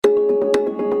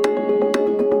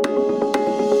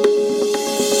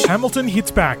Hamilton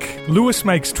hits back. Lewis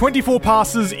makes 24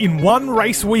 passes in one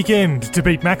race weekend to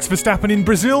beat Max Verstappen in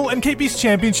Brazil and keep his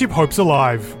championship hopes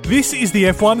alive. This is the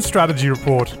F1 Strategy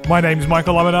Report. My name's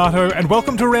Michael Laminato and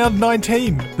welcome to round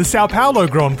 19, the Sao Paulo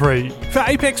Grand Prix, for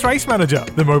Apex Race Manager,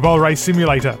 the mobile race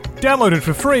simulator. Downloaded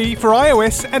for free for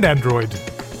iOS and Android.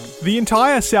 The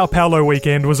entire Sao Paulo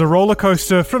weekend was a roller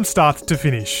coaster from start to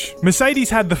finish. Mercedes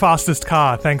had the fastest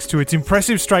car thanks to its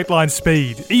impressive straight-line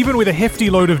speed, even with a hefty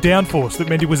load of downforce that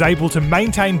meant it was able to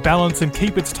maintain balance and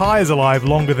keep its tyres alive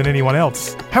longer than anyone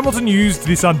else. Hamilton used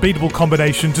this unbeatable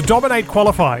combination to dominate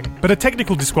qualifying, but a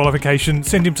technical disqualification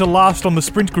sent him to last on the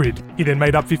sprint grid. He then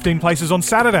made up 15 places on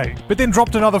Saturday, but then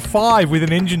dropped another 5 with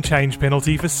an engine change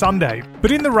penalty for Sunday.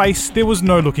 But in the race, there was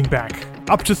no looking back.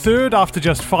 Up to third after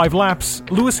just 5 laps,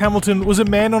 Lewis Hamilton was a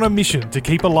man on a mission to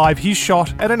keep alive his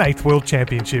shot at an 8th World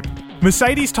Championship.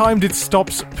 Mercedes timed its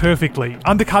stops perfectly,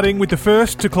 undercutting with the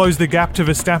first to close the gap to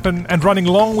Verstappen and running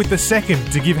long with the second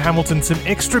to give Hamilton some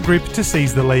extra grip to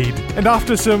seize the lead. And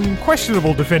after some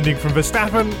questionable defending from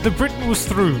Verstappen, the Briton was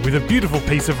through with a beautiful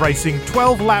piece of racing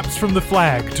 12 laps from the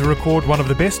flag to record one of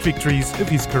the best victories of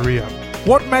his career.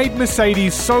 What made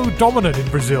Mercedes so dominant in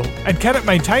Brazil? And can it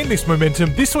maintain this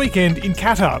momentum this weekend in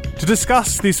Qatar? To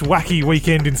discuss this wacky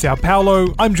weekend in Sao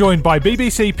Paulo, I'm joined by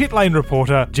BBC pit lane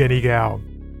reporter Jenny Gow.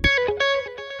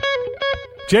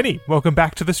 Jenny, welcome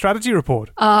back to the Strategy Report.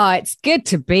 It's good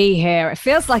to be here. It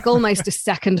feels like almost a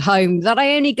second home that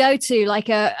I only go to like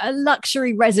a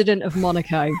luxury resident of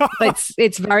Monaco.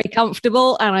 It's very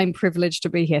comfortable and I'm privileged to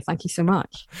be here. Thank you so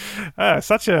much.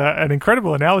 Such an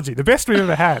incredible analogy. The best we've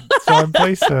ever had. So I'm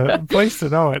pleased to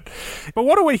know it. But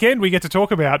what a weekend we get to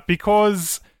talk about,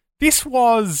 because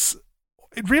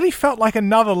it really felt like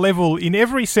another level in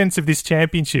every sense of this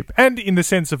championship and in the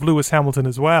sense of Lewis Hamilton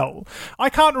as well. I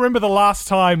can't remember the last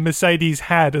time Mercedes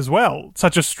had as well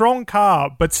such a strong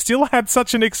car, but still had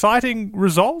such an exciting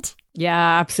result.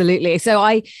 Yeah, absolutely. So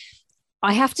I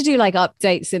have to do like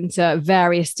updates into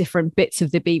various different bits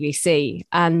of the BBC,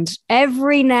 and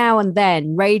every now and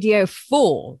then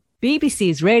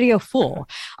BBC's Radio 4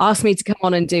 asked me to come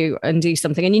on and do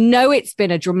something. And you know it's been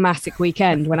a dramatic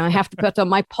weekend when I have to put on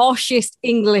my poshest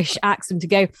English accent to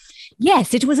go,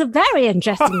 yes, it was a very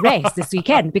interesting race this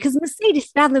weekend because Mercedes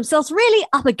found themselves really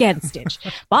up against it.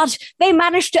 But they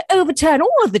managed to overturn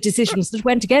all of the decisions that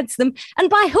went against them. And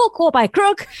by hook or by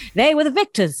crook, they were the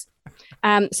victors.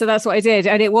 So that's what I did.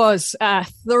 And it was a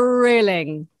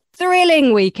thrilling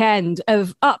weekend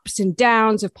of ups and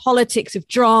downs, of politics, of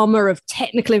drama, of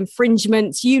technical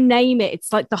infringements, you name it.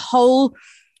 It's like the whole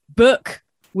book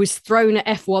was thrown at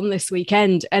F1 this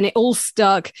weekend and it all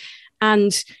stuck.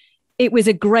 And it was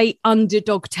a great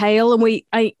underdog tale. And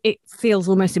it feels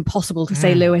almost impossible to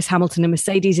say Lewis Hamilton and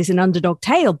Mercedes is an underdog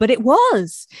tale, but it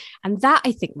was. And that,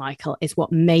 I think, Michael, is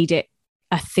what made it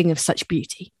a thing of such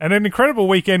beauty. And an incredible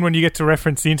weekend when you get to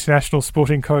reference the International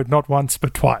Sporting Code not once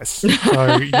but twice. So,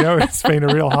 it's been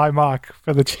a real high mark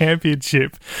for the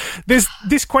championship. There's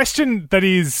this question that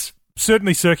is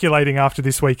certainly circulating after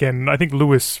this weekend. I think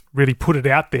Lewis really put it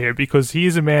out there because he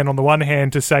is a man on the one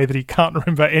hand to say that he can't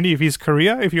remember any of his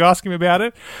career if you ask him about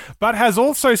it, but has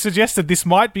also suggested this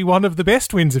might be one of the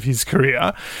best wins of his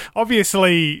career.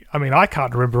 Obviously, I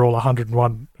can't remember all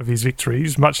 101 of his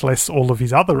victories, much less all of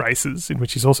his other races in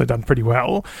which he's also done pretty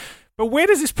well. But where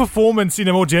does this performance in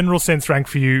a more general sense rank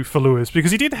for you for Lewis?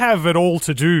 Because he did have it all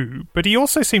to do, but he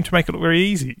also seemed to make it look very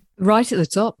easy. Right at the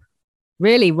top.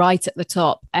 Really right at the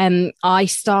top. I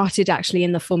started actually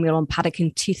in the Formula One paddock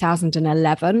in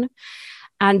 2011,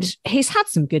 and he's had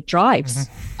some good drives.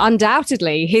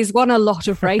 Undoubtedly, he's won a lot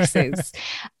of races,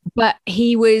 but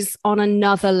he was on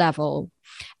another level.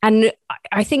 And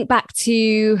I think back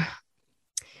to,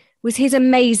 was his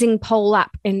amazing pole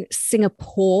lap in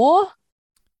Singapore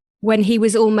when he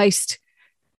was almost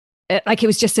like it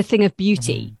was just a thing of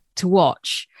beauty to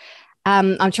watch.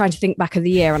 I'm trying to think back of the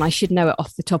year and I should know it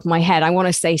off the top of my head. I want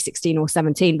to say 16 or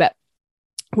 17, but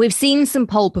we've seen some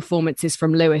pole performances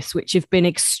from Lewis, which have been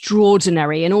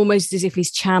extraordinary and almost as if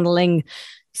he's channeling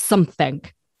something,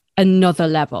 another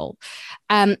level.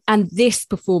 And this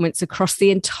performance across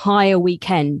the entire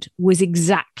weekend was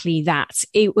exactly that.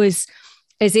 It was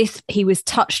as if he was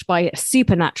touched by a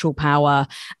supernatural power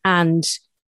and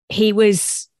he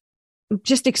was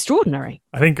just extraordinary.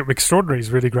 I think extraordinary is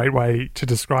a really great way to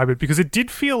describe it because it did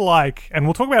feel like, and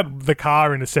we'll talk about the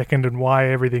car in a second and why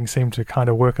everything seemed to kind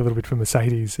of work a little bit for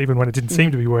Mercedes, even when it didn't seem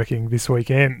to be working this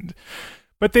weekend.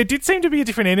 But there did seem to be a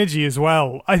different energy as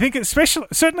well. I think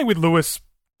certainly with Lewis,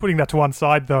 putting that to one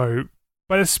side though,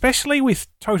 but especially with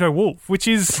Toto Wolff, which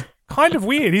is kind of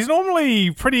weird. He's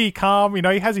normally pretty calm.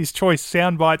 He has his choice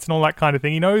sound bites and all that kind of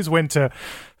thing. He knows when to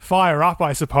fire up,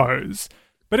 I suppose.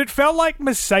 But it felt like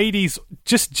Mercedes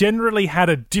just generally had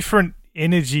a different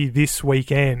energy this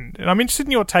weekend. And I'm interested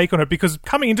in your take on it, because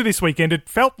coming into this weekend, it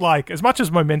felt like, as much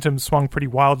as momentum swung pretty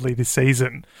wildly this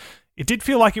season, it did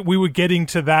feel like we were getting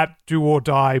to that do or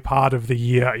die part of the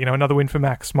year. Another win for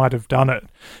Max might have done it.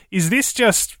 Is this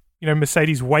just,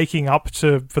 Mercedes waking up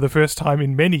to, for the first time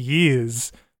in many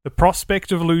years, the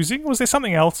prospect of losing? Was there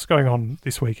something else going on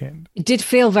this weekend? It did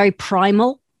feel very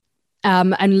primal.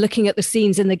 And looking at the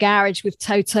scenes in the garage with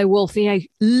Toto Wolff,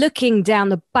 looking down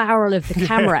the barrel of the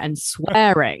camera and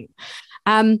swearing.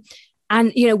 And,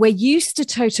 we're used to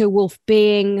Toto Wolff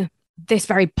being this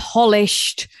very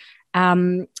polished,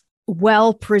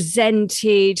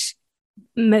 well-presented,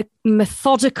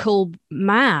 methodical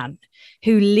man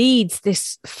who leads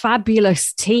this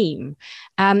fabulous team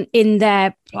in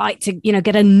their plight to,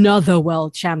 get another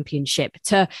world championship,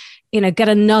 to, get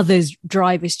another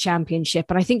drivers' championship.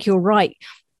 And I think you're right.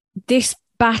 This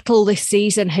battle this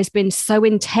season has been so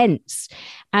intense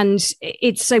and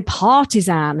it's so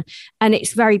partisan and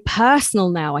it's very personal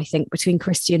now, I think, between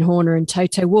Christian Horner and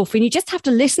Toto Wolff. And you just have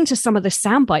to listen to some of the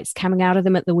sound bites coming out of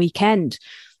them at the weekend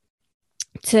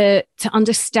to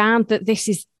understand that this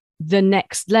is the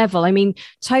next level. I mean,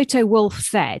 Toto Wolff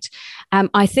said,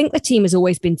 I think the team has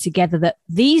always been together, that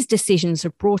these decisions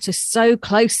have brought us so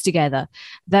close together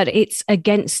that it's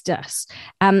against us.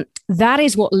 That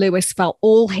is what Lewis felt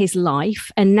all his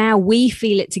life. And now we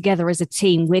feel it together as a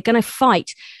team. We're going to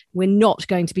fight. We're not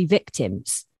going to be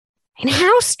victims. And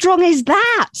how strong is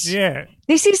that? Yeah.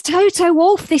 This is Toto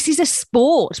Wolff. This is a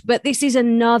sport, but this is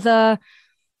another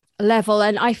level.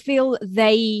 And I feel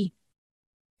they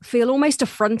feel almost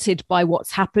affronted by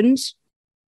what's happened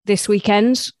this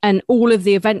weekend and all of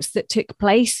the events that took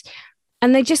place.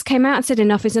 And they just came out and said,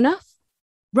 enough is enough.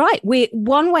 Right. We,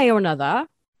 one way or another,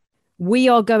 we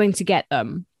are going to get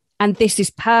them. And this is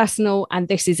personal, and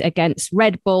this is against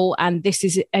Red Bull, and this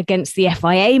is against the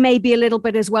FIA maybe a little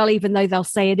bit as well, even though they'll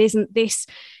say it isn't. This,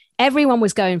 everyone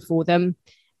was going for them.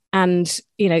 And,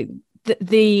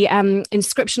 the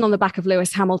inscription on the back of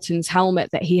Lewis Hamilton's helmet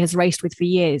that he has raced with for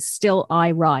years, still I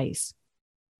rise.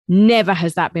 Never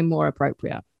has that been more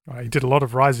appropriate. He did a lot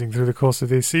of rising through the course of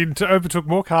this. He overtook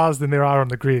more cars than there are on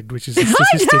the grid, which is a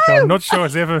statistic I'm not sure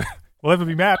will ever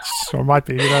be matched, or might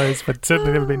be, who knows, but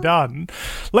certainly never been done.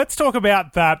 Let's talk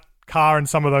about that car and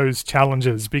some of those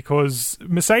challenges, because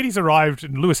Mercedes arrived,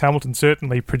 and Lewis Hamilton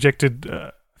certainly projected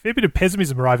a fair bit of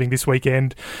pessimism arriving this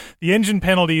weekend. The engine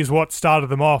penalty is what started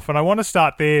them off, and I want to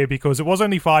start there because it was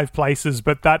only 5 places,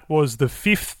 but that was the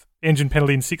 5th engine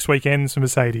penalty in 6 weekends for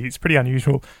Mercedes. Pretty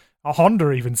unusual.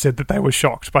 Honda even said that they were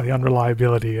shocked by the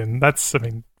unreliability, and that's,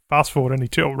 fast forward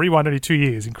rewind only 2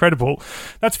 years. Incredible.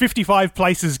 That's 55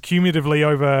 places cumulatively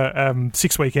over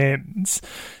 6 weekends.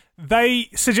 They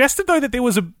suggested, though, that there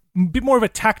was a bit more of a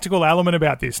tactical element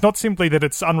about this. Not simply that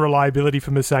it's unreliability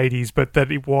for Mercedes, but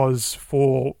that it was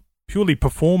for purely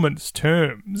performance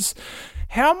terms.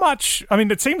 How much...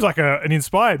 it seems like an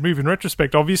inspired move in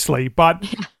retrospect, obviously, but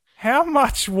how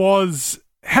much was...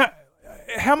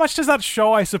 How much does that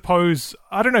show, I suppose,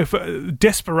 I don't know if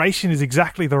desperation is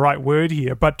exactly the right word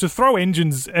here, but to throw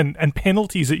engines and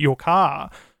penalties at your car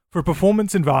for a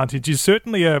performance advantage is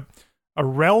certainly a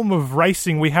realm of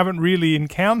racing we haven't really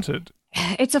encountered.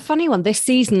 It's a funny one. This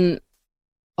season,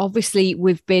 obviously,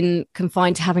 we've been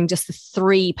confined to having just the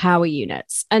 3 power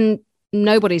units, and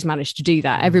nobody's managed to do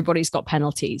that. Everybody's got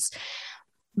penalties.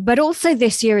 But also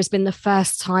this year has been the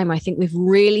first time I think we've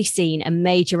really seen a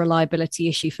major reliability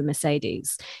issue for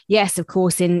Mercedes. Yes, of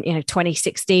course, in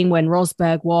 2016 when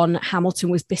Rosberg won, Hamilton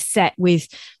was beset with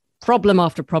problem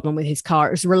after problem with his car.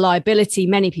 It was reliability,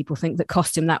 many people think, that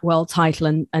cost him that world title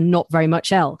and not very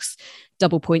much else.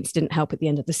 Double points didn't help at the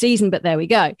end of the season, but there we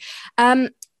go.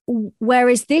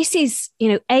 Whereas this is,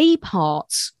 a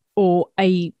part or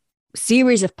a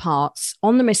series of parts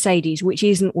on the Mercedes which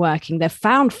isn't working. They've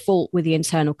found fault with the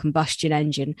internal combustion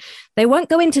engine. They won't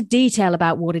go into detail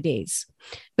about what it is,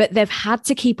 but they've had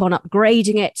to keep on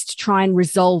upgrading it to try and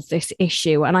resolve this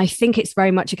issue. And I think it's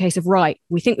very much a case of, right,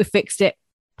 we think we've fixed it,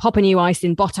 pop a new ice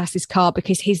in Bottas's car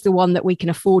because he's the one that we can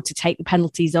afford to take the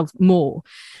penalties of more.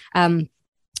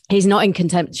 He's not in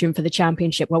contention for the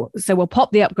championship. So we'll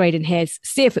pop the upgrade in here,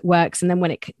 see if it works. And then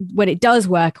when it does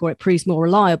work or it proves more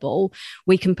reliable,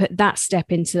 we can put that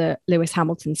step into Lewis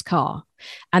Hamilton's car.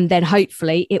 And then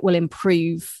hopefully it will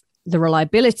improve the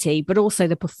reliability, but also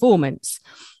the performance.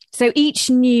 So each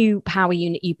new power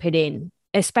unit you put in,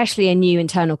 especially a new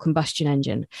internal combustion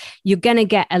engine, you're going to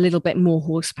get a little bit more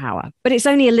horsepower, but it's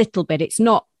only a little bit. It's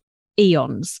not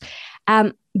eons.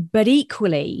 But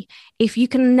equally, if you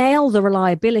can nail the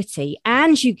reliability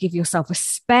and you give yourself a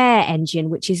spare engine,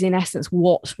 which is in essence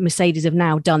what Mercedes have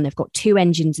now done, they've got 2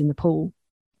 engines in the pool,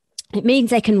 it means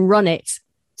they can run it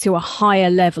to a higher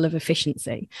level of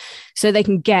efficiency. So they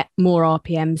can get more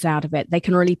RPMs out of it. They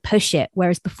can really push it.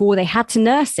 Whereas before they had to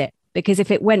nurse it, because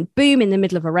if it went boom in the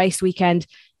middle of a race weekend,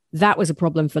 that was a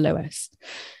problem for Lewis.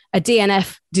 A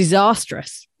DNF,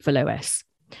 disastrous for Lewis.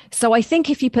 So I think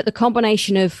if you put the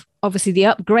combination of obviously the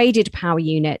upgraded power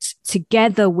unit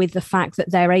together with the fact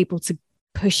that they're able to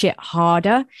push it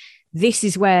harder, this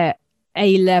is where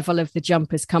a level of the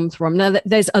jumpers comes from. Now,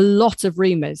 there's a lot of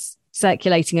rumours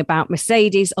circulating about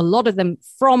Mercedes, a lot of them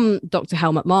from Dr.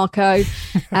 Helmut Marko,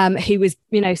 who was,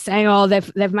 saying, oh,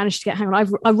 they've managed to get, hang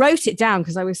on, I wrote it down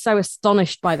because I was so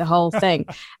astonished by the whole thing.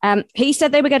 He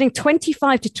said they were getting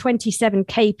 25 to 27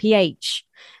 kph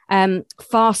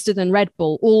faster than Red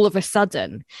Bull all of a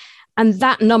sudden. And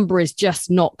that number is just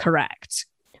not correct.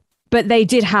 But they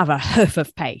did have a hoof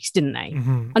of pace, didn't they?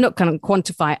 Mm-hmm. I'm not going to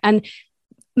quantify it. And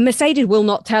Mercedes will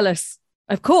not tell us,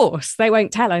 of course, they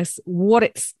won't tell us what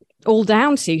it's all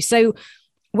down to. So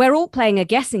we're all playing a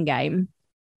guessing game,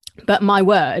 but my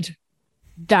word,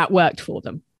 that worked for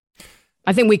them.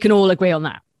 I think we can all agree on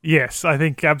that. Yes, I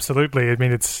think absolutely. I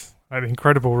mean, it's an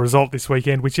incredible result this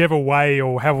weekend, whichever way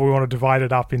or however we want to divide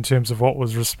it up in terms of what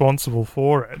was responsible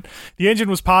for it. The engine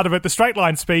was part of it. The straight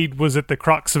line speed was at the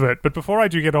crux of it. But before I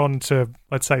do get on to,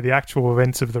 let's say, the actual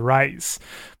events of the race,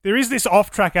 there is this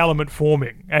off-track element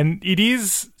forming, and it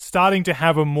is starting to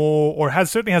have a more, or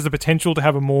certainly has the potential to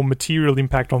have a more material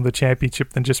impact on the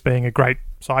championship than just being a great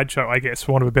sideshow, I guess,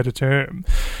 for want of a better term.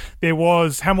 There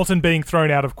was Hamilton being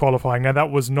thrown out of qualifying. Now,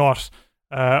 that was not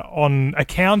on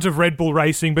account of Red Bull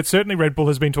racing, but certainly Red Bull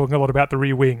has been talking a lot about the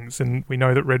rear wings, and we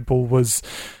know that Red Bull was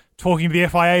talking to the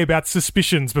FIA about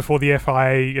suspicions before the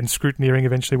FIA and scrutineering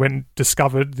eventually went and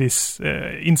discovered this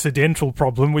incidental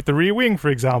problem with the rear wing, for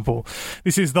example.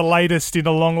 This is the latest in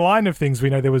a long line of things. We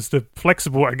know there was the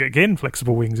flexible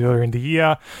wings earlier in the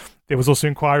year. There was also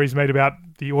inquiries made about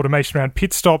the automation around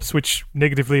pit stops, which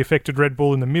negatively affected Red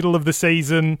Bull in the middle of the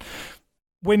season.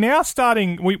 We're now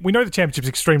starting, we know the championship's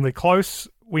extremely close.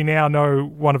 We now know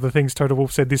one of the things Toto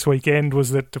Wolff said this weekend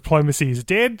was that diplomacy is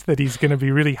dead, that he's going to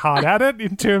be really hard at it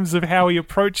in terms of how he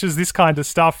approaches this kind of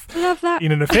stuff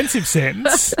in an offensive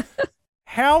sense.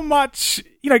 How much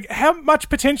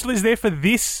potential is there for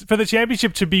the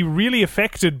championship to be really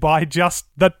affected by just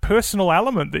that personal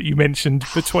element that you mentioned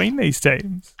between these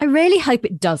teams? I really hope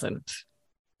it doesn't.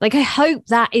 I hope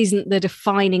that isn't the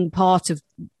defining part of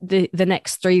the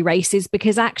next 3 races,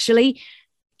 because actually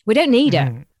we don't need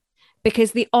it,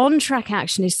 because the on-track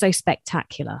action is so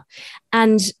spectacular.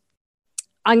 And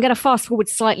I'm going to fast forward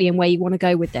slightly in where you want to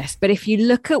go with this. But if you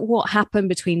look at what happened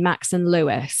between Max and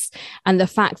Lewis and the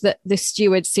fact that the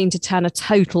stewards seem to turn a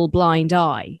total blind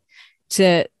eye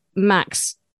to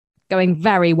Max going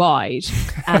very wide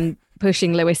and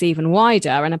pushing Lewis even wider,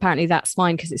 and apparently that's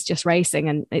fine because it's just racing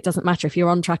and it doesn't matter if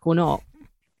you're on track or not.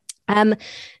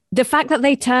 The fact that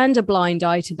they turned a blind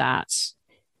eye to that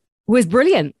was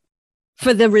brilliant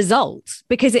for the result,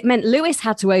 because it meant Lewis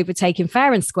had to overtake him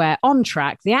fair and square on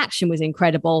track. The action was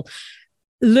incredible.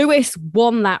 Lewis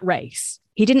won that race.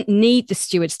 He didn't need the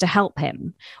stewards to help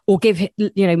him or give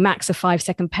Max a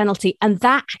 5-second penalty. And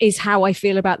that is how I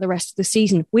feel about the rest of the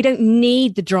season. We don't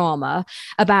need the drama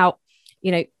about,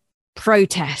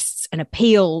 protests and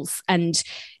appeals and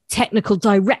technical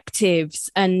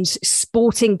directives and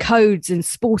sporting codes and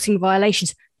sporting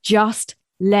violations. Just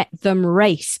let them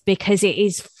race, because it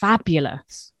is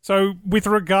fabulous. So with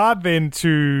regard then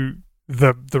to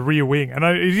the rear wing, and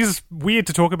it is weird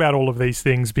to talk about all of these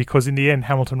things because in the end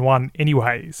Hamilton won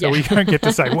anyway, so we don't get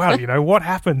to say, well, what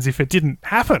happens if it didn't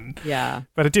happen? Yeah.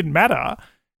 But it didn't matter.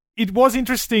 It was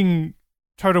interesting,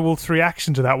 Toto Wolff's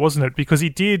reaction to that, wasn't it? Because he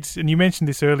did, and you mentioned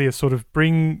this earlier, sort of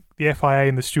bring the FIA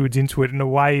and the stewards into it in a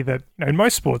way that, in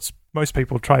most sports, most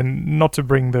people try not to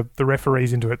bring the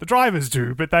referees into it. The drivers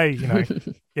do, but they,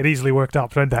 get easily worked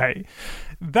up, don't they?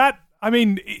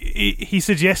 He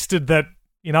suggested that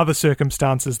in other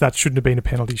circumstances that shouldn't have been a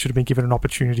penalty, should have been given an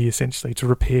opportunity essentially to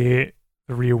repair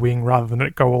the rear wing rather than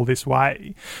it go all this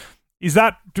way.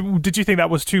 Did you think that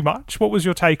was too much? What was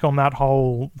your take on that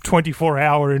whole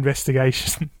 24-hour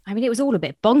investigation? It was all a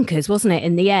bit bonkers, wasn't it,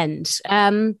 in the end?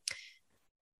 And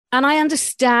I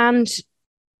understand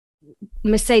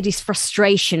Mercedes'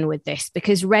 frustration with this,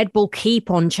 because Red Bull keep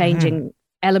on changing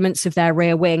elements of their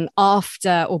rear wing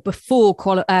after or before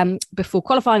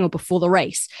qualifying or before the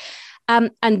race.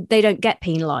 And they don't get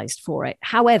penalised for it.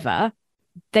 However,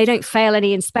 they don't fail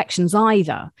any inspections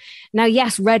either. Now,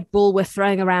 yes, Red Bull were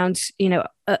throwing around,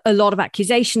 a lot of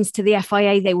accusations to the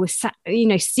FIA. They were,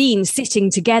 seen sitting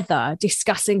together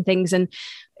discussing things, and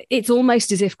it's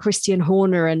almost as if Christian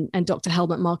Horner and Dr.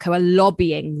 Helmut Marko are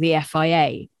lobbying the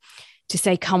FIA to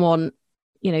say, come on,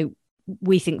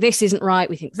 we think this isn't right.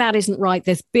 We think that isn't right.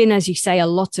 There's been, as you say, a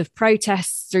lot of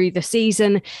protests through the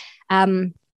season.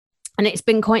 And it's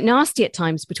been quite nasty at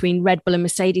times between Red Bull and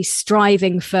Mercedes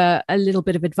striving for a little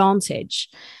bit of advantage.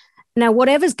 Now,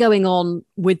 whatever's going on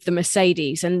with the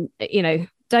Mercedes, and,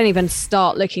 don't even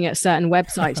start looking at certain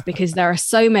websites because there are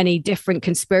so many different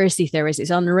conspiracy theories. It's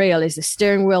unreal. Is the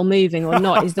steering wheel moving or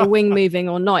not? Is the wing moving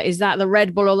or not? Is that the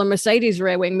Red Bull or the Mercedes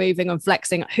rear wing moving and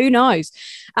flexing? Who knows?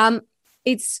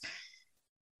 These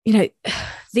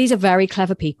are very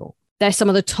clever people. They're some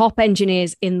of the top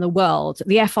engineers in the world.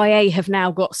 The FIA have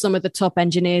now got some of the top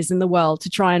engineers in the world to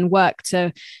try and work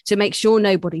to make sure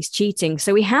nobody's cheating.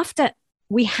 So we have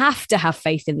to have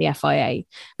faith in the FIA,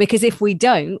 because if we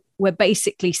don't, we're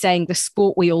basically saying the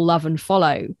sport we all love and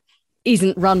follow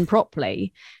isn't run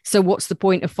properly. So what's the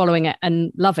point of following it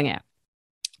and loving it?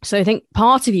 So I think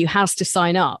part of you has to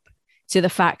sign up to the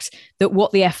fact that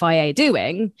what the FIA are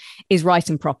doing is right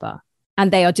and proper. And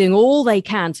they are doing all they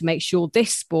can to make sure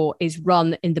this sport is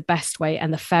run in the best way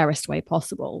and the fairest way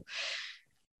possible.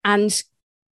 And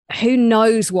who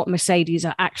knows what Mercedes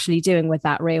are actually doing with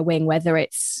that rear wing, whether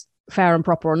it's fair and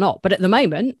proper or not. But at the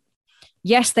moment,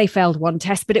 yes, they failed one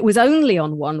test, but it was only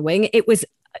on one wing. It was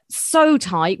so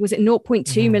tight. Was it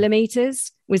 0.2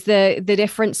 millimeters? Was the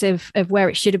difference of where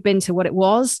it should have been to what it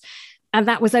was? And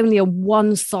that was only on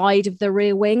one side of the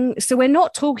rear wing. So we're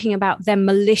not talking about them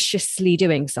maliciously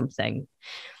doing something.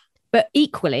 But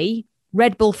equally,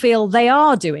 Red Bull feel they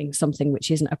are doing something which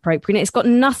isn't appropriate. It's got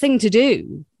nothing to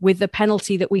do with the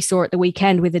penalty that we saw at the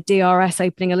weekend with the DRS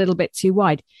opening a little bit too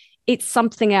wide. It's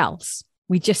something else.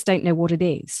 We just don't know what it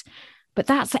is. But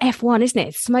that's F1, isn't it?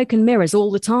 It's smoke and mirrors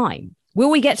all the time. Will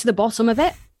we get to the bottom of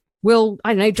it? Will,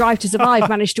 Drive to Survive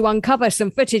manage to uncover some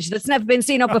footage that's never been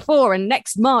seen of before? And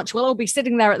next March, we'll all be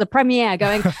sitting there at the premiere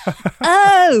going,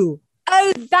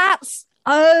 that's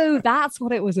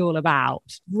what it was all about.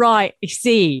 Right, I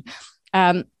see.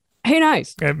 Who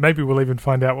knows? Yeah, maybe we'll even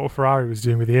find out what Ferrari was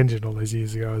doing with the engine all those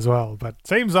years ago as well, but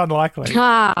seems unlikely.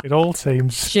 It all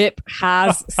seems... Ship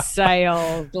has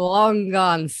sailed. Long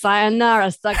gone. Sayonara,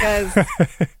 suckers.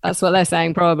 That's what they're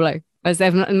saying, probably. As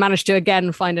they've managed to,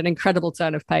 again, find an incredible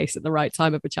turn of pace at the right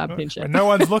time of a championship. When no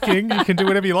one's looking, you can do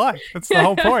whatever you like. That's the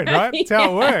whole point, right? That's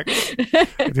how it works.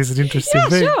 It is an interesting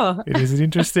thing. Sure. It is an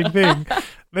interesting thing.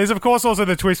 There's, of course, also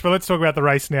the twist, but let's talk about the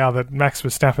race now that Max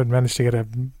Verstappen managed to get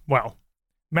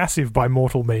massive by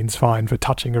mortal means fine for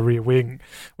touching a rear wing,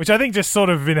 which I think just sort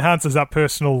of enhances that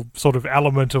personal sort of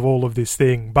element of all of this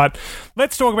thing. But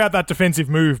let's talk about that defensive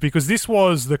move, because this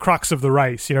was the crux of the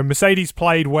race. Mercedes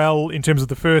played well in terms of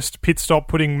the first pit stop,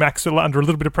 putting Max under a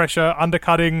little bit of pressure,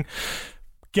 undercutting,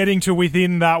 getting to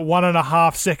within that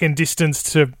 1.5 second distance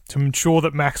to ensure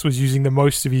that Max was using the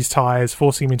most of his tyres,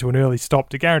 forcing him into an early stop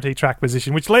to guarantee track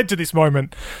position, which led to this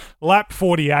moment. Lap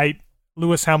 48,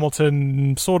 Lewis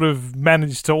Hamilton sort of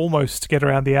managed to almost get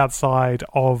around the outside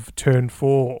of turn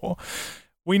 4.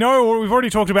 We know, we've already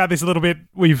talked about this a little bit.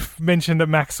 We've mentioned that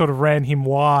Max sort of ran him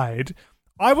wide.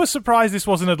 I was surprised this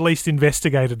wasn't at least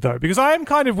investigated, though, because I am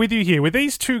kind of with you here. With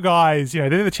these two guys, they're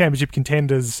the championship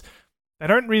contenders. They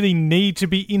don't really need to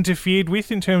be interfered with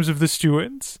in terms of the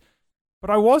stewards. But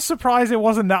I was surprised there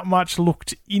wasn't that much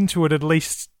looked into it, at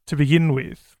least to begin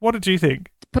with. What did you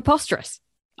think? Preposterous.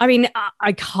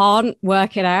 I can't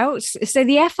work it out. So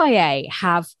the FIA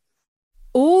have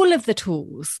all of the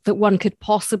tools that one could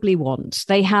possibly want.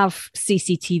 They have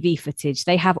CCTV footage.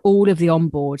 They have all of the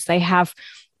onboards. They have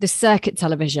the circuit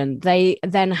television. They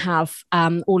then have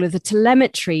all of the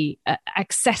telemetry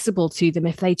accessible to them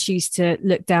if they choose to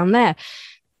look down there.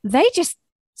 They just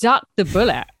ducked the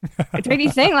bullet. Don't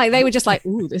you think? They were just like,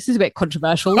 ooh, this is a bit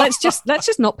controversial. Let's just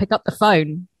not pick up the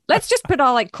phone. Let's just put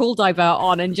our call divert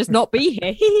on and just not be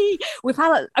here. We've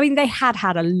had, they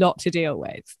had a lot to deal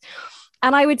with.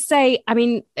 And I would say,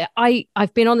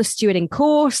 I've been on the stewarding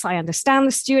course. I understand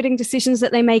the stewarding decisions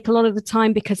that they make a lot of the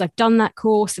time because I've done that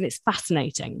course and it's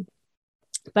fascinating.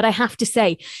 But I have to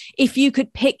say, if you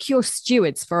could pick your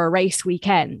stewards for a race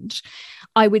weekend,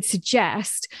 I would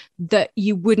suggest that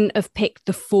you wouldn't have picked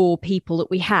the 4 people that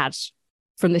we had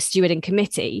from the stewarding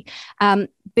committee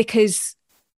because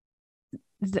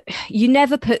you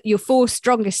never put your 4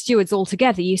 strongest stewards all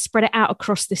together. You spread it out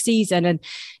across the season. And,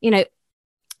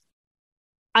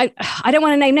 I don't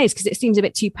want to name names because it seems a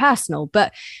bit too personal,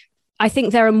 but I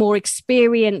think there are more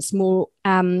experienced, more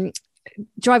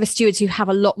driver stewards who have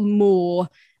a lot more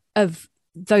of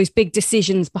those big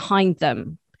decisions behind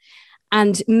them.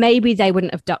 And maybe they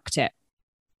wouldn't have ducked it.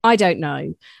 I don't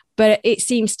know. But it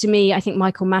seems to me, I think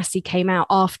Michael Massey came out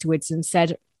afterwards and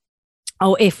said,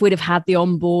 oh, if we'd have had the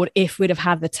onboard, if we'd have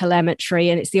had the telemetry,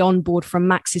 and it's the onboard from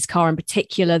Max's car in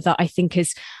particular that I think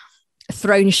has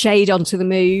thrown shade onto the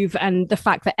move, and the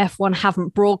fact that F1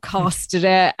 haven't broadcasted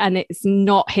it and it's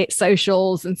not hit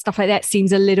socials and stuff like that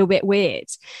seems a little bit weird.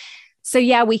 So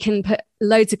yeah, we can put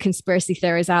loads of conspiracy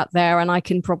theories out there, and I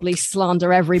can probably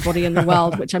slander everybody in the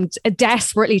world, which I'm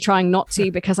desperately trying not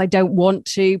to, because I don't want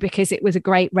to, because it was a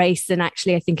great race. And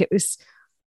actually, I think it was,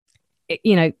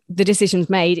 the decision's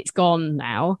made, it's gone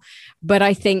now. But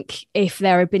I think if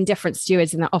there had been different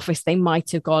stewards in that office, they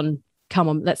might have gone, come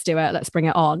on, let's do it, let's bring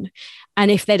it on. And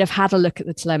if they'd have had a look at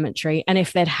the telemetry, and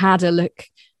if they'd had a look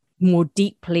more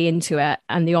deeply into it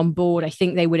and the onboard, I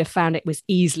think they would have found it was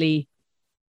easily,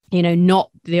 not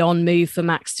the on move for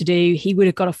Max to do. He would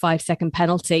have got a 5-second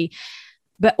penalty.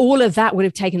 But all of that would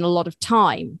have taken a lot of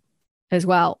time as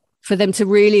well for them to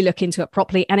really look into it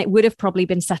properly. And it would have probably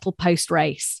been settled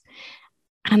post-race.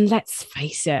 And let's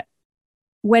face it,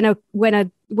 when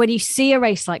you see a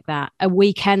race like that, a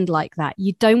weekend like that,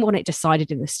 you don't want it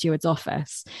decided in the steward's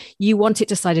office. You want it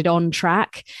decided on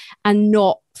track and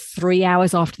not 3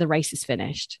 hours after the race is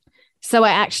finished. So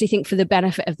I actually think for the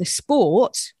benefit of the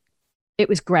sport, it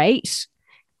was great.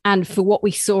 And for what we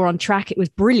saw on track, it was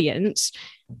brilliant.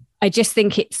 I just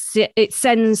think it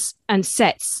sends and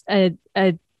sets a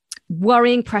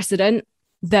worrying precedent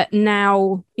that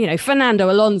now, Fernando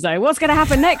Alonso, what's going to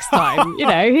happen next time?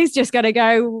 He's just going to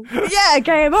go, yeah,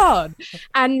 game on.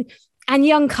 And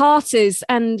young karters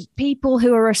and people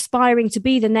who are aspiring to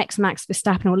be the next Max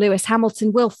Verstappen or Lewis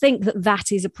Hamilton will think that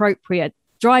that is appropriate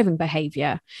driving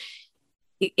behavior.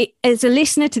 As a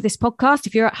listener to this podcast,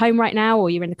 if you're at home right now or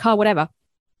you're in the car, whatever,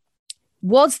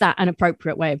 was that an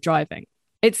appropriate way of driving?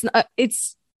 That's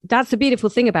the beautiful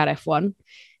thing about F1.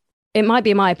 It might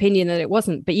be my opinion that it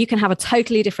wasn't, but you can have a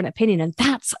totally different opinion, and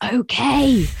that's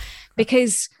okay,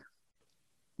 because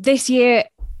this year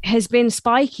has been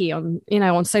spiky on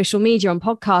social media, on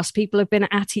podcasts. People have been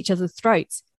at each other's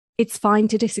throats. It's fine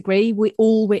to disagree. We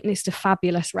all witnessed a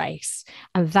fabulous race,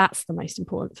 and that's the most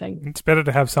important thing. It's better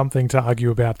to have something to argue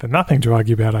about than nothing to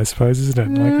argue about, I suppose, isn't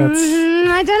it?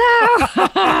 I don't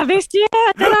know. This year,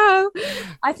 I don't know.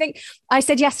 I think I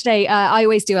said yesterday, I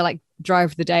always do a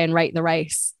drive of the day and rate the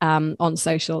race on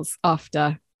socials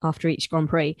after each Grand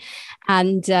Prix.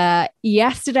 And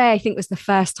yesterday, I think, was the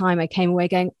first time I came away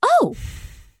going, oh,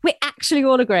 we actually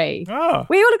all agree. Oh.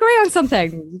 We all agree on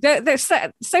something.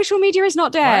 The social media is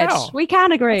not dead. Wow. We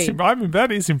can agree.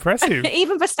 That is impressive.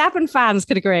 Even Verstappen fans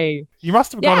could agree. You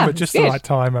must have got him at just the right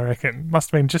time, I reckon. Must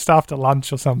have been just after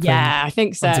lunch or something. Yeah, I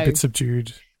think so. It's a bit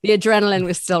subdued. The adrenaline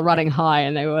was still running high,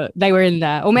 and they were in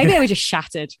there. Or maybe they were just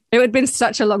shattered. It had been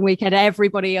such a long weekend.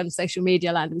 Everybody on social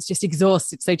media land was just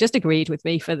exhausted. So just agreed with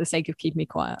me for the sake of keeping me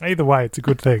quiet. Either way, it's a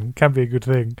good thing. Can be a good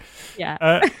thing. Yeah.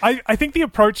 I think the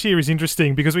approach here is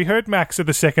interesting, because we heard Max at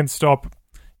the second stop.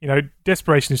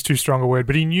 Desperation is too strong a word,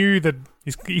 but he knew that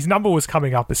his number was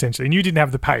coming up, essentially. He knew he didn't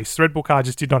have the pace. The Red Bull car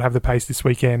just did not have the pace this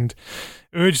weekend.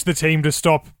 Urged the team to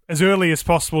stop as early as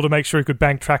possible to make sure he could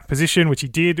bank track position, which he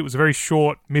did. It was a very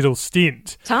short middle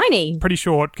stint. Tiny. Pretty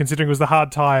short, considering it was the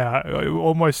hard tyre.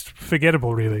 Almost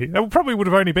forgettable, really. It probably would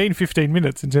have only been 15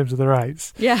 minutes in terms of the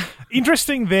race. Yeah.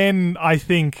 Interesting then, I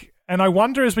think, and I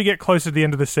wonder as we get closer to the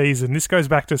end of the season, this goes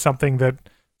back to something that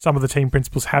some of the team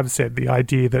principals have said, the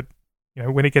idea that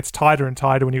when it gets tighter and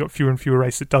tighter, when you've got fewer and fewer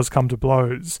races, it does come to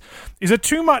blows. Is it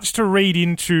too much to read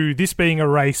into this being a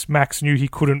race Max knew he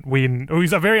couldn't win, or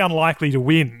he's very unlikely to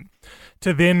win,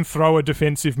 to then throw a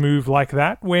defensive move like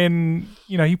that when,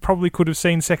 he probably could have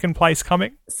seen second place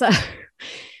coming? So,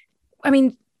 I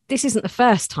mean, this isn't the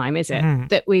first time, is it,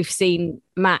 that we've seen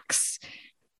Max...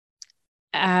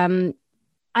 and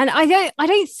I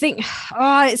don't think...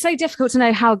 it's so difficult to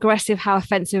know how aggressive, how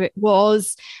offensive it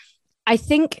was. I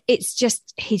think it's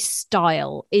just his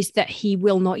style is that he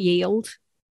will not yield.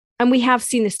 And we have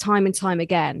seen this time and time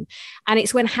again. And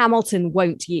it's when Hamilton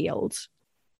won't yield.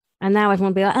 And now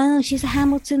everyone will be like, oh, she's a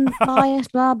Hamilton bias,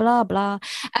 blah, blah, blah.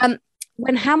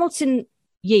 When Hamilton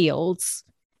yields,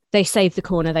 they save the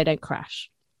corner, they don't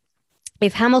crash.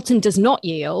 If Hamilton does not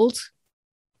yield,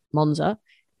 Monza,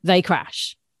 they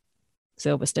crash.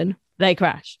 Silverstone, they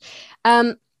crash.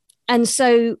 And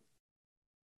so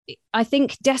I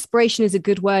think desperation is a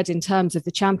good word in terms of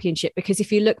the championship, because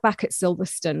if you look back at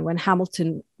Silverstone, when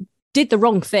Hamilton did the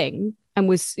wrong thing and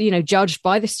was, judged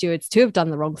by the stewards to have done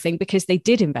the wrong thing because they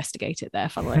did investigate it there,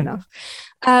 funnily enough,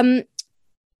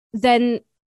 then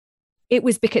it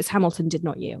was because Hamilton did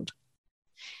not yield.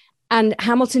 And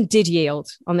Hamilton did yield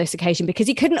on this occasion because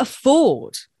he couldn't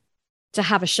afford to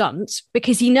have a shunt,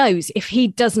 because he knows if he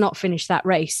does not finish that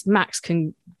race, Max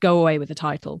can go away with the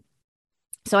title.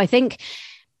 So I think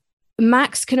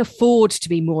Max can afford to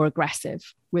be more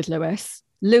aggressive with Lewis.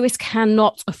 Lewis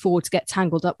cannot afford to get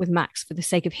tangled up with Max for the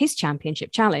sake of his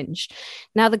championship challenge.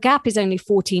 Now, the gap is only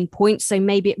 14 points, so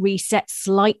maybe it resets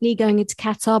slightly going into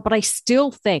Qatar, but I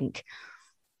still think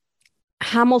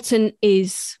Hamilton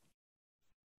is,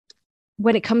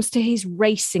 when it comes to his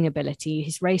racing ability,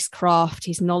 his racecraft,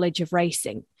 his knowledge of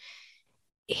racing,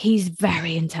 he's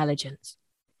very intelligent.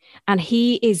 And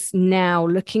he is now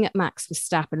looking at Max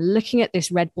Verstappen, looking at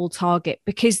this Red Bull target,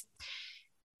 because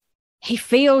he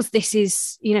feels this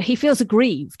is, he feels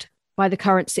aggrieved by the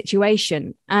current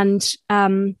situation. And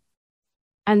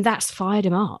that's fired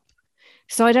him up.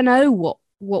 So I don't know what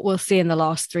we'll see in the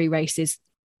last 3 races.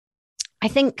 I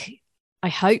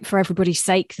hope for everybody's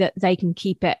sake that they can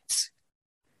keep it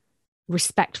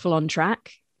respectful on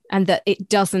track and that it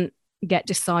doesn't get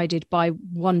decided by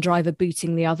one driver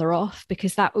booting the other off,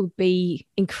 because that would be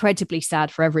incredibly sad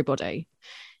for everybody.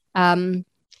 I'm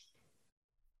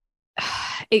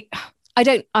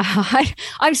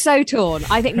so torn.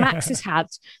 I think Max has had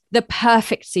the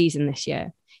perfect season this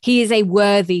year. He is a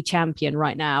worthy champion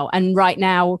right now. And right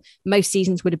now, most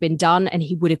seasons would have been done and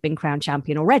he would have been crowned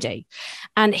champion already.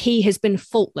 And he has been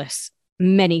faultless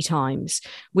many times.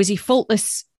 Was he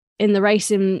faultless in the race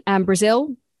in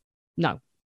Brazil? No.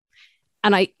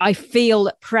 And I feel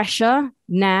that pressure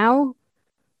now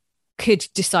could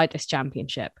decide this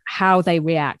championship, how they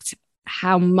react,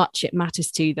 how much it matters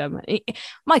to them.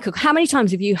 Michael, how many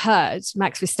times have you heard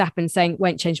Max Verstappen saying,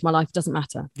 "Won't change my life, doesn't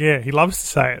matter"? Yeah, he loves to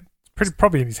say it.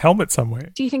 Probably in his helmet somewhere.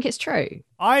 Do you think it's true?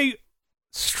 I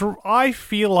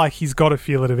feel like he's got to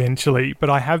feel it eventually,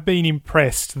 but I have been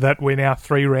impressed that we're now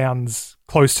 3 rounds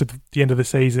close to the end of the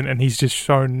season and he's just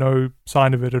shown no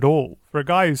sign of it at all. For a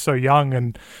guy who's so young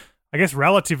and I guess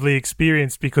relatively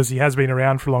experienced, because he has been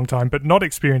around for a long time, but not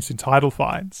experienced in title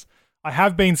fights, I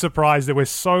have been surprised that we're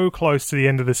so close to the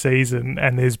end of the season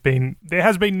and there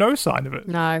has been no sign of it.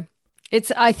 No.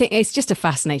 I think it's just a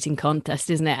fascinating contest,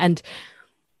 isn't it? And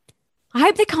I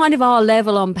hope they kind of are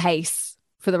level on pace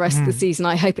for the rest of the season.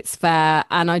 I hope it's fair.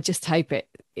 And I just hope it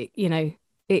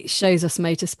shows us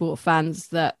motorsport fans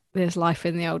that there's life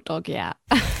in the old dog yet.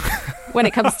 When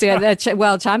it comes to the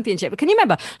World Championship. But can you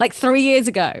remember, like 3 years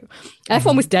ago,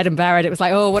 F1 was dead and buried. It was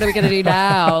like, oh, what are we going to do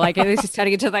now? Like, it was just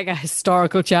turning into like a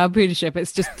historical championship.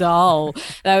 It's just dull.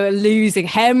 They were losing,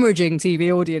 hemorrhaging TV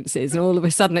audiences. And all of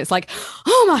a sudden it's like,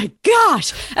 oh my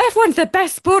gosh, F1's the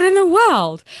best sport in the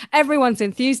world. Everyone's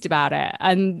enthused about it.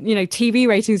 And, TV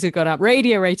ratings have gone up,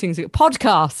 radio ratings,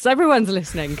 podcasts, everyone's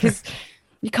listening because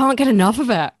you can't get enough of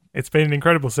it. It's been an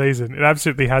incredible season. It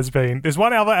absolutely has been. There's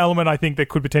one other element I think that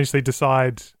could potentially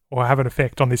decide or have an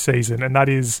effect on this season, and that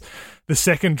is the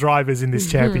second drivers in this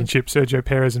championship, Sergio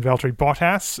Perez and Valtteri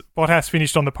Bottas. Bottas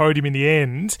finished on the podium in the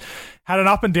end, had an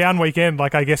up and down weekend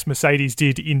like I guess Mercedes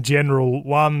did in general.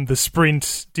 Won the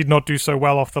sprint, did not do so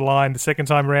well off the line the second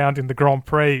time around in the Grand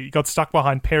Prix. He got stuck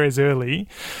behind Perez early.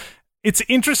 It's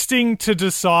interesting to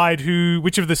decide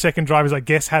which of the second drivers, I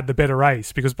guess, had the better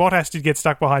race, because Bottas did get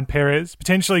stuck behind Perez,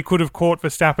 potentially could have caught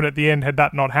Verstappen at the end had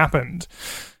that not happened.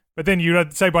 But then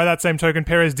you'd say by that same token,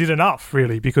 Perez did enough,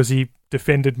 really, because he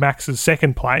defended Max's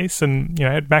second place. And,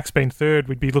 had Max been third,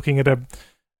 we'd be looking at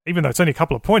even though it's only a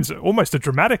couple of points, almost a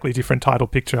dramatically different title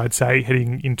picture, I'd say,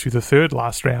 heading into the third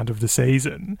last round of the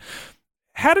season.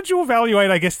 How did you evaluate,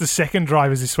 I guess, the second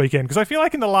drivers this weekend? Because I feel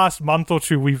like in the last month or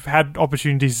two, we've had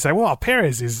opportunities to say, well,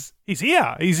 Perez he's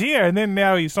here, and then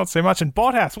now he's not so much. And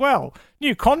Bottas, well,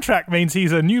 new contract means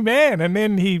he's a new man, and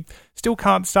then he still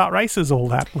can't start races all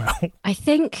that well. I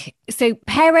think, so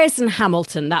Perez and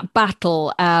Hamilton, that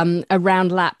battle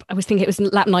around lap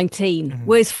 19,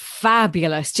 was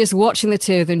fabulous. Just watching the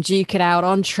two of them duke it out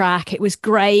on track. It was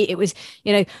great. It was,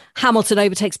 Hamilton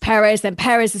overtakes Perez, then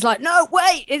Perez is like, no,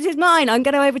 wait, it is mine. I'm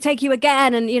going to overtake you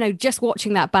again. And, just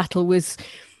watching that battle was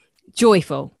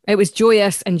joyful. It was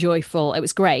joyous and joyful. It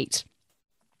was great.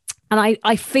 And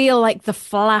I feel like the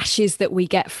flashes that we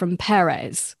get from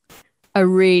Perez are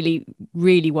really,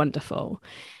 really wonderful.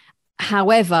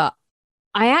 However,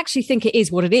 I actually think it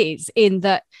is what it is, in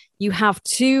that you have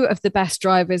two of the best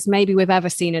drivers maybe we've ever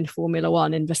seen in Formula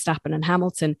One, in Verstappen and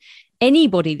Hamilton.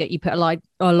 Anybody that you put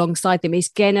alongside them is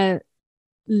going to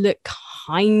look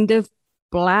kind of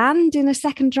bland in a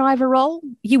second driver role.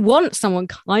 You want someone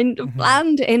kind of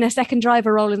bland in a second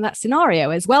driver role in that scenario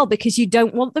as well, because you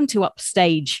don't want them to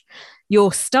upstage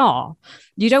your star.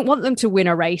 You don't want them to win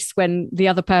a race when the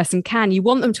other person can. You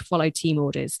want them to follow team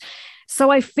orders. So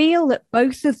I feel that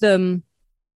both of them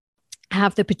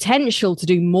have the potential to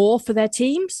do more for their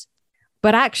teams,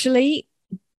 but actually,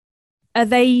 are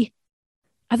they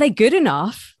good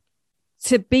enough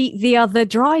to beat the other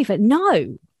driver?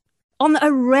 No. On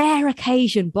a rare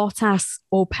occasion, Bottas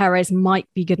or Perez might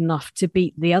be good enough to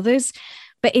beat the others.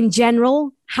 But in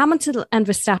general, Hamilton and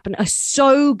Verstappen are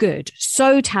so good,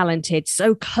 so talented,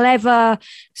 so clever,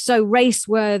 so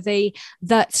race-worthy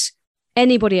that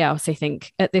anybody else, I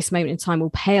think, at this moment in time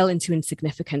will pale into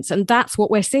insignificance. And that's what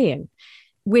we're seeing.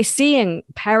 We're seeing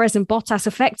Perez and Bottas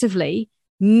effectively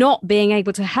not being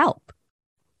able to help,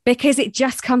 because it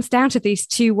just comes down to these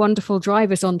two wonderful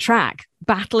drivers on track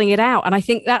battling it out. And I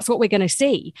think that's what we're going to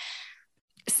see.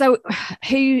 So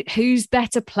who's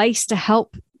better placed to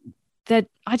help?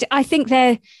 I think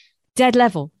they're dead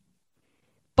level.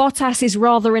 Bottas is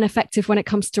rather ineffective when it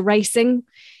comes to racing.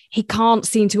 He can't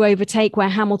seem to overtake where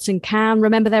Hamilton can.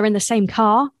 Remember, they're in the same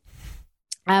car.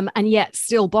 And yet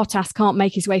still Bottas can't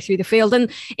make his way through the field.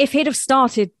 And if he'd have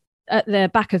started at the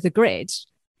back of the grid,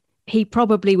 he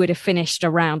probably would have finished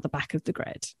around the back of the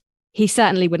grid. He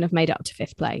certainly wouldn't have made it up to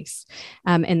fifth place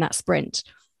in that sprint.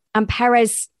 And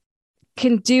Perez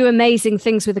can do amazing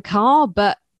things with the car,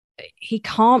 but he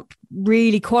can't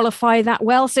really qualify that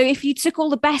well. So if you took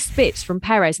all the best bits from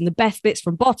Perez and the best bits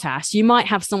from Bottas, you might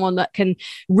have someone that can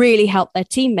really help their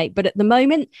teammate. But at the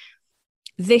moment,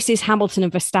 this is Hamilton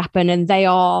and Verstappen, and they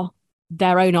are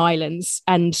their own islands.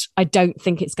 And I don't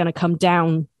think it's going to come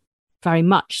down very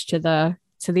much to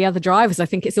the other drivers. I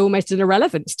think it's almost an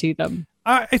irrelevance to them.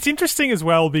 It's interesting as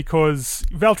well because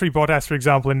Valtteri Bottas, for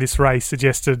example, in this race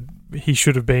suggested he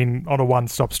should have been on a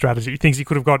one-stop strategy. He thinks he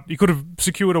could have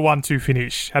secured a 1-2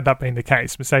 finish had that been the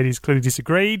case. Mercedes clearly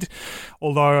disagreed,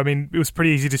 although, I mean, it was a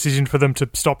pretty easy decision for them to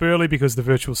stop early because the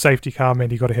virtual safety car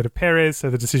meant he got ahead of Perez,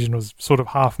 so the decision was sort of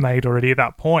half made already at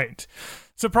that point.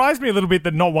 Surprised me a little bit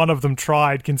that not one of them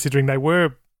tried, considering they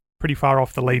were pretty far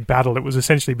off the lead battle. It was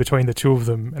essentially between the two of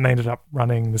them, and they ended up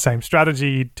running the same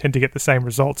strategy, tend to get the same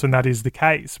results, and that is the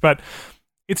case. But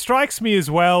it strikes me as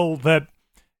well that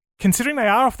considering they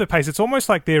are off the pace, it's almost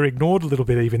like they're ignored a little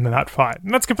bit even in that fight.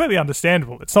 And that's completely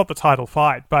understandable. It's not the title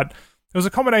fight, but it was a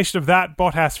combination of that,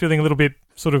 Bottas feeling a little bit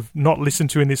sort of not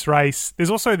listened to in this race. There's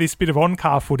also this bit of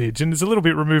on-car footage, and it's a little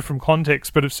bit removed from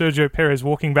context, but of Sergio Perez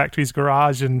walking back to his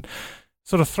garage and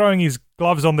sort of throwing his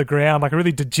gloves on the ground like a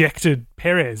really dejected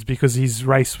Perez because his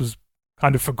race was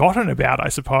kind of forgotten about, I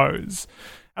suppose.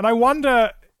 And I wonder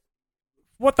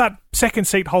what that second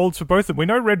seat holds for both of them. We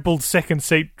know Red Bull's second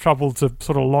seat troubles are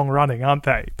sort of long running, aren't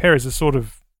they? Perez has sort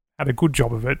of had a good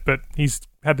job of it, but he's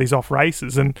had these off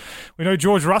races. And we know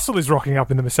George Russell is rocking up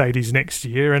in the Mercedes next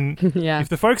year. And if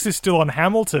the focus is still on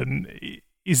Hamilton,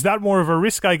 is that more of a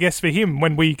risk, I guess, for him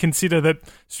when we consider that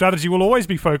strategy will always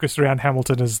be focused around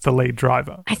Hamilton as the lead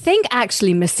driver? I think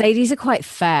actually Mercedes are quite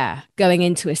fair going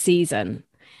into a season.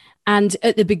 And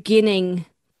at the beginning,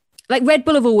 like Red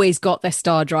Bull have always got their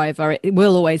star driver. It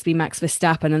will always be Max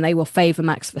Verstappen, and they will favour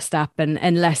Max Verstappen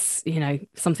unless,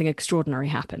 something extraordinary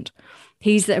happened.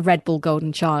 He's the Red Bull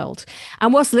golden child.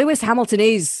 And whilst Lewis Hamilton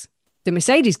is the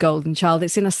Mercedes golden child,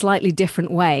 it's in a slightly different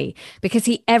way because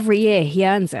every year he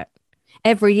earns it.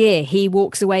 Every year he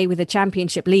walks away with a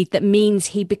championship lead that means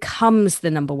he becomes the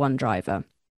number one driver.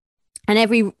 And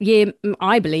every year,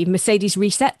 I believe, Mercedes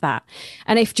reset that.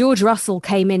 And if George Russell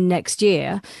came in next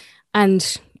year,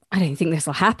 and I don't think this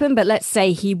will happen, but let's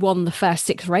say he won the first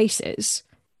 6 races,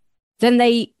 then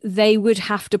they would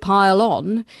have to pile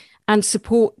on and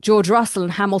support George Russell,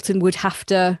 and Hamilton would have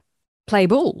to play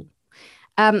ball.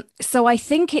 So I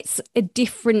think it's a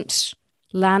different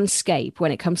landscape when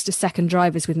it comes to second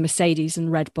drivers with Mercedes and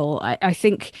Red Bull. I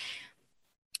think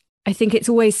it's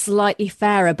always slightly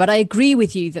fairer, but I agree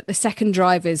with you that the second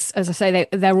drivers, as I say,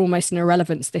 they're almost an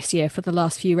irrelevance this year for the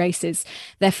last few races.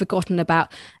 They're forgotten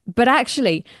about, but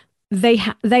actually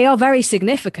they are very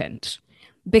significant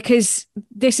because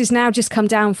this has now just come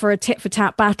down for a tit for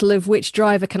tat battle of which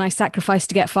driver can I sacrifice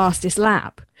to get fastest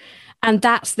lap. And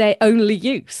that's their only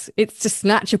use. It's to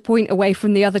snatch a point away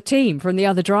from the other team, from the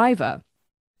other driver.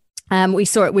 We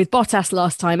saw it with Bottas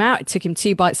last time out. It took him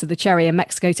 2 bites of the cherry in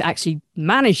Mexico to actually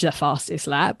manage the fastest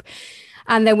lap.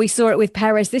 And then we saw it with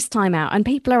Perez this time out. And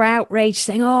people are outraged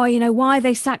saying, why are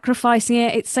they sacrificing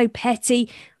it? It's so petty.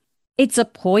 It's a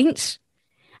point.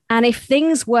 And if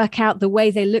things work out the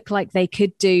way they look like they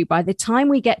could do, by the time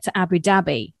we get to Abu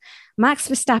Dhabi, Max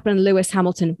Verstappen and Lewis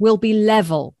Hamilton will be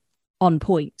level on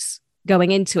points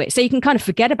going into it. So you can kind of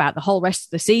forget about the whole rest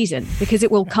of the season because it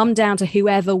will come down to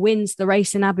whoever wins the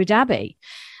race in Abu Dhabi.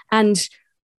 And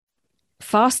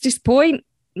fastest point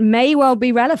may well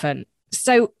be relevant.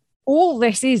 So all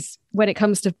this is when it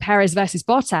comes to Perez versus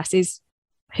Bottas is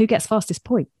who gets fastest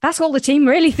point. That's all the team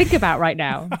really think about right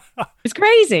now. It's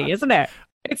crazy, isn't it?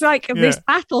 It's like this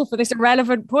battle for this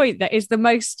irrelevant point that is the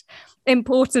most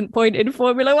important point in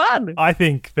Formula One. I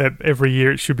think that every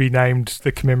year it should be named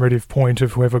the commemorative point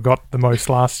of whoever got the most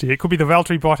last year. It could be the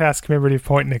Valtteri Bottas commemorative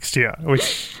point next year,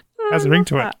 which has a ring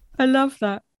to it. I love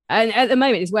that. And at the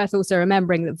moment, it's worth also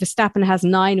remembering that Verstappen has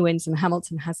 9 wins and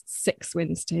Hamilton has 6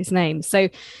 wins to his name. So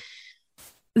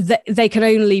they can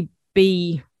only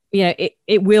be,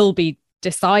 it will be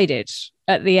decided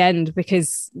at the end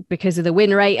because of the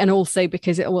win rate, and also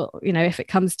because it will, if it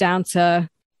comes down to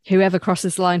whoever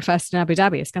crosses the line first in Abu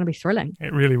Dhabi, it's going to be thrilling.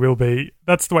 It really will be.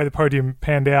 That's the way the podium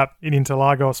panned out in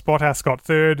Interlagos. Bottas got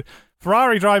 3rd.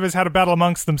 Ferrari drivers had a battle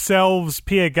amongst themselves.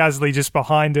 Pierre Gasly just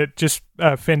behind it, just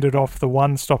fended off the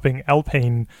one-stopping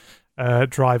Alpine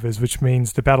drivers, which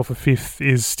means the battle for 5th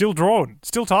is still drawn,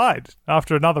 still tied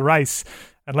after another race.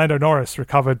 And Lando Norris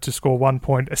recovered to score 1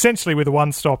 point, essentially with a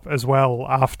one-stop as well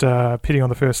after pitting on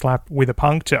the first lap with a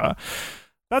puncture.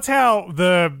 That's how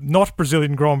the not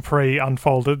Brazilian Grand Prix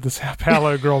unfolded, the Sao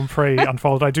Paulo Grand Prix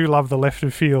unfolded. I do love the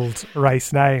left-of-field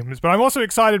race names, but I'm also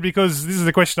excited because this is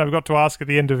the question I've got to ask at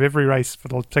the end of every race for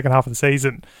the second half of the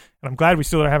season, and I'm glad we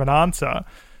still don't have an answer.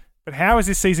 But how is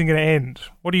this season going to end?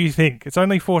 What do you think? It's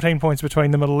only 14 points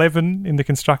between them, 11 in the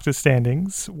constructors'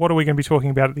 standings. What are we going to be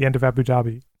talking about at the end of Abu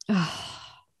Dhabi?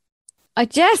 I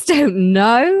just don't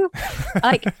know.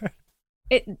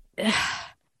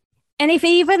 And if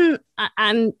even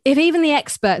the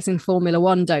experts in Formula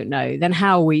One don't know, then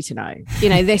how are we to know?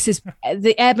 This is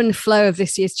the ebb and flow of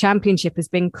this year's championship has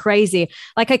been crazy.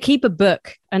 Like, I keep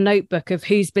a notebook of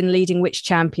who's been leading which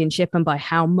championship and by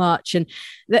how much. And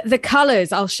the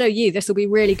colours, I'll show you. This will be a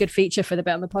really good feature for the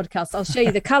bit on the podcast. I'll show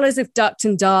you the colours have ducked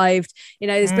and dived.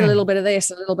 There's been a little bit of this,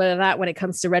 a little bit of that when it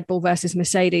comes to Red Bull versus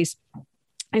Mercedes.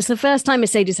 It's the first time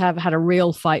Mercedes have had a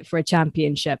real fight for a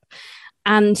championship.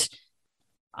 And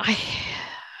I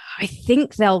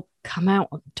think they'll come out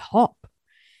on top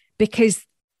because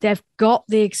they've got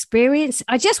the experience.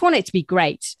 I just want it to be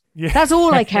great. Yeah. That's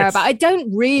all I care about. I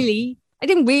didn't really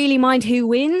mind who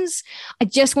wins. I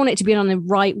just want it to be on the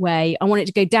right way. I want it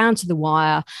to go down to the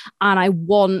wire, and I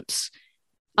want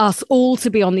us all to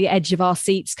be on the edge of our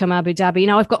seats come Abu Dhabi.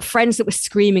 I've got friends that were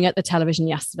screaming at the television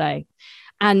yesterday,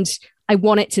 and I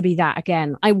want it to be that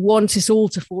again. I want us all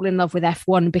to fall in love with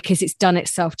F1 because it's done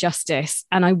itself justice,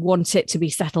 and I want it to be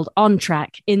settled on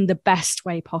track in the best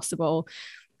way possible.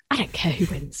 I don't care who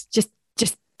wins. Just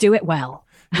do it well.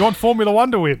 You want Formula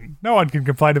One to win? No one can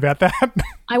complain about that.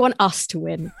 I want us to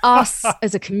win. Us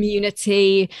as a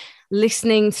community,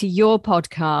 listening to your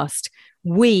podcast.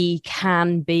 We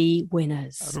can be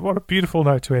winners. What a beautiful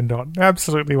note to end on.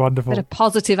 Absolutely wonderful. But a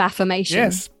positive affirmation.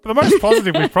 Yes, the most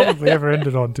positive we've probably ever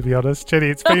ended on, to be honest. Jenny,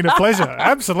 it's been a pleasure,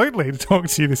 absolutely, to talk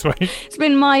to you this week. It's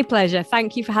been my pleasure.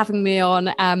 Thank you for having me on.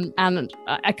 And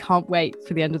I can't wait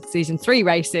for the end of the season. 3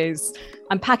 races.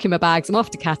 I'm packing my bags. I'm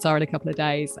off to Qatar in a couple of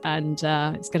days, and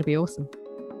it's going to be awesome.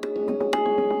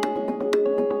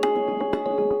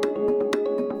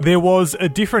 There was a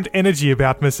different energy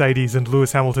about Mercedes and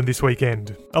Lewis Hamilton this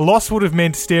weekend. A loss would have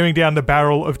meant staring down the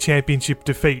barrel of championship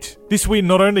defeat. This win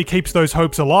not only keeps those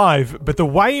hopes alive, but the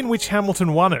way in which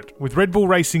Hamilton won it, with Red Bull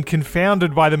Racing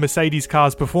confounded by the Mercedes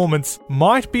car's performance,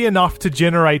 might be enough to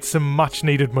generate some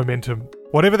much-needed momentum.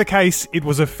 Whatever the case, it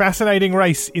was a fascinating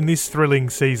race in this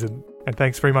thrilling season. And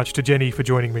thanks very much to Jenny for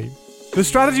joining me. The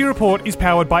Strategy Report is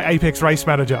powered by Apex Race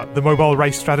Manager, the mobile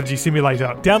race strategy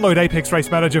simulator. Download Apex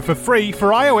Race Manager for free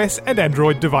for iOS and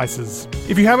Android devices.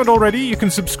 If you haven't already, you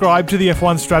can subscribe to the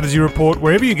F1 Strategy Report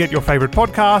wherever you get your favourite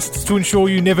podcasts to ensure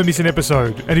you never miss an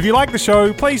episode. And if you like the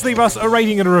show, please leave us a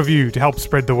rating and a review to help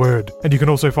spread the word. And you can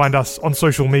also find us on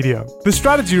social media. The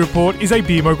Strategy Report is a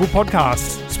Beer Mogul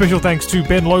podcast. Special thanks to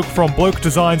Ben Loke from Bloke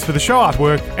Designs for the show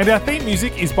artwork, and our theme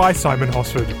music is by Simon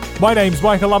Hosford. My name's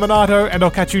Michael Laminato, and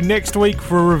I'll catch you next week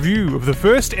for a review of the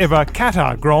first ever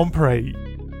Qatar Grand Prix.